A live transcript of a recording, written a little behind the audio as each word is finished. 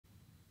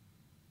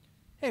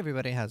Hey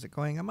everybody, how's it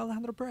going? I'm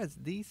Alejandro Perez,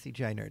 the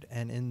CGI Nerd,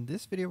 and in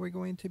this video we're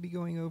going to be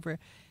going over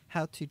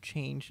how to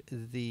change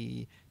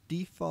the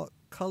default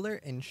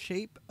color and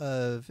shape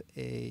of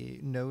a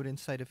node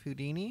inside of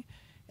Houdini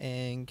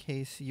in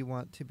case you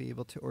want to be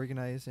able to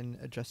organize and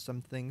adjust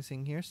some things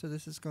in here. So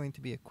this is going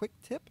to be a quick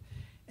tip,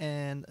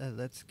 and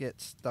let's get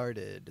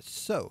started.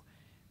 So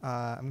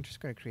I'm just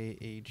going to create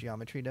a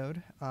geometry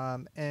node,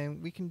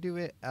 and we can do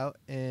it out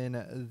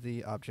in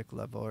the object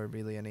level or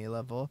really any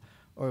level,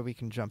 or we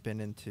can jump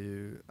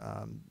into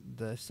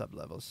the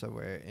sub-levels. So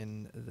we're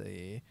in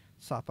the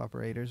SOP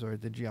operators or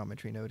the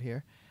geometry node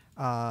here.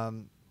 Let's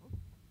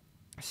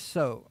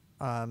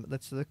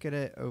look at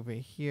it over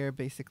here.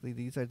 Basically,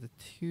 these are the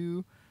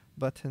two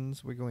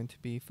buttons we're going to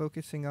be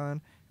focusing on.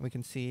 And we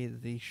can see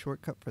the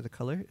shortcut for the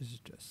color is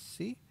just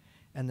C,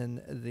 and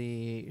then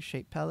the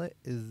shape palette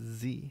is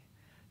Z.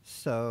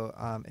 So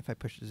if I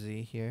push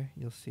Z here,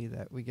 you'll see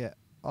that we get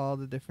all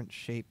the different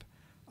shape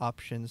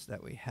options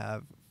that we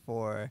have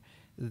for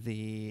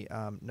the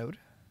node.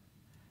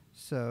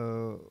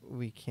 So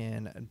we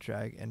can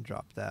drag and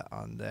drop that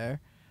on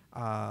there.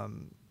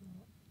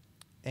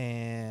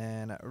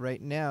 And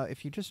right now,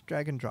 if you just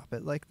drag and drop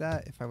it like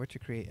that, if I were to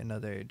create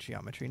another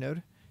geometry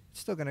node, it's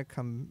still going to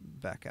come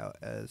back out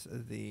as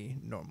the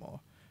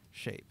normal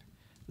shape.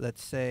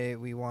 Let's say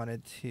we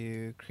wanted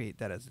to create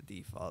that as a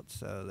default.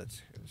 So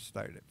let's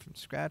start it from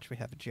scratch. We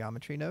have a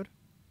geometry node,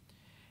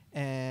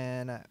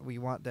 and we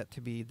want that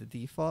to be the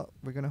default.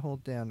 We're going to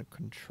hold down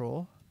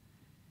Control,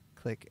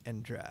 click,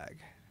 and drag.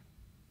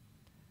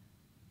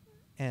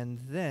 And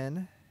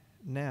then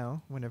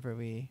now, whenever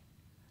we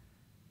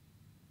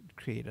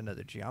create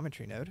another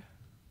geometry node,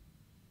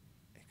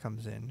 it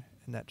comes in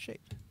that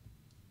shape.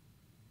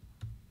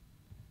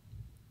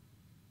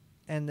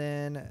 And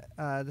then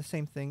the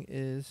same thing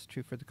is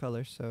true for the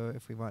color. So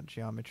if we want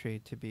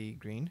geometry to be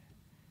green,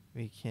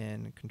 we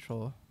can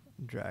Control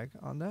drag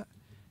on that.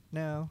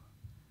 Now,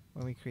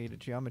 when we create a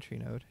geometry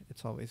node,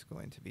 it's always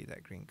going to be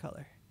that green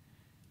color.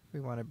 If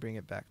we want to bring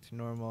it back to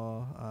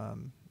normal,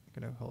 I'm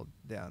going to hold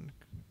down,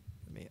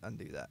 let me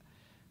undo that.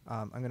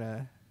 I'm going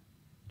to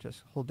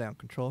just hold down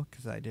Control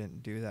because I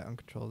didn't do that on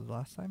Control the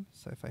last time.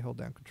 So if I hold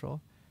down Control,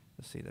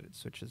 you'll see that it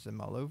switches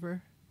them all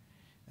over.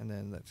 And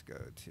then let's go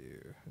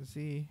to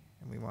Z,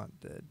 and we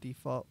want the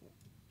default.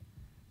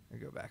 We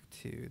go back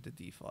to the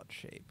default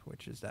shape,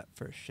 which is that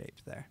first shape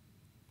there.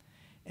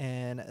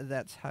 And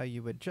that's how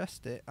you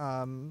adjust it.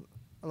 A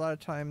lot of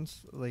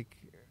times, like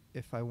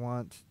if I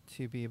want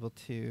to be able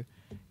to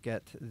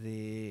get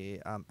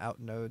the out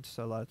nodes,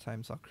 so a lot of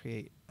times I'll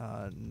create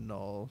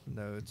null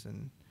nodes,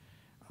 and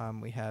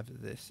we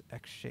have this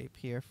X shape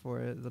here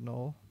for the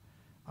null.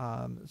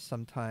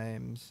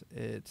 Sometimes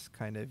it's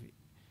kind of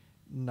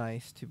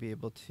nice to be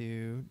able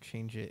to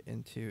change it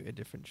into a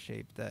different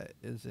shape that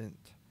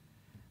isn't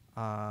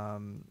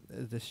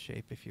this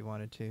shape if you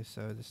wanted to.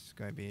 So this is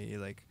going to be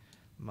like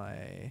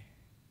my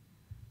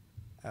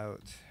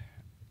out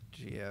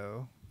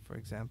geo, for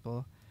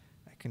example.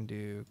 I can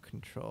do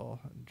Control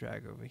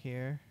drag over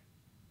here,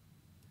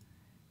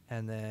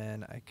 and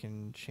then I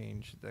can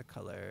change the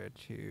color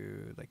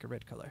to like a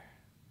red color.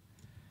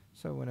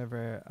 So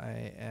whenever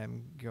I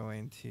am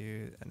going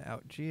to an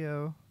out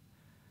geo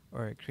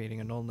or creating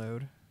a null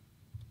node,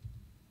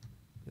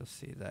 you'll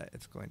see that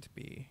it's going to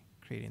be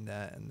creating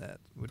that, and that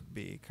would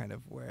be kind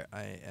of where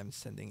I am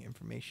sending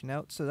information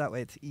out. So that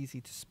way it's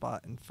easy to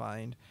spot and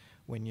find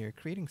when you're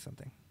creating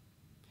something.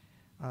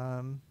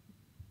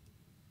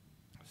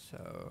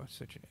 So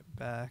switching it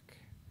back,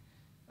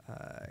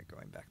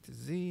 going back to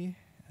Z,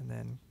 and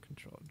then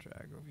Control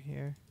drag over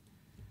here.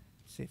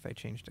 See if I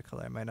change the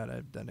color. I might not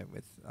have done it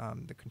with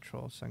the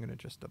Control, so I'm going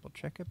to just double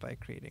check it by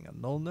creating a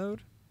null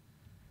node.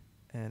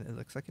 And it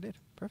looks like it did.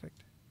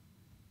 Perfect.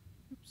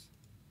 Oops.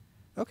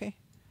 Okay,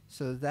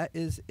 so that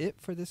is it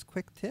for this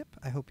quick tip.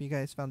 I hope you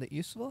guys found it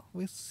useful.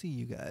 We'll see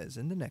you guys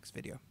in the next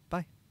video.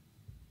 Bye.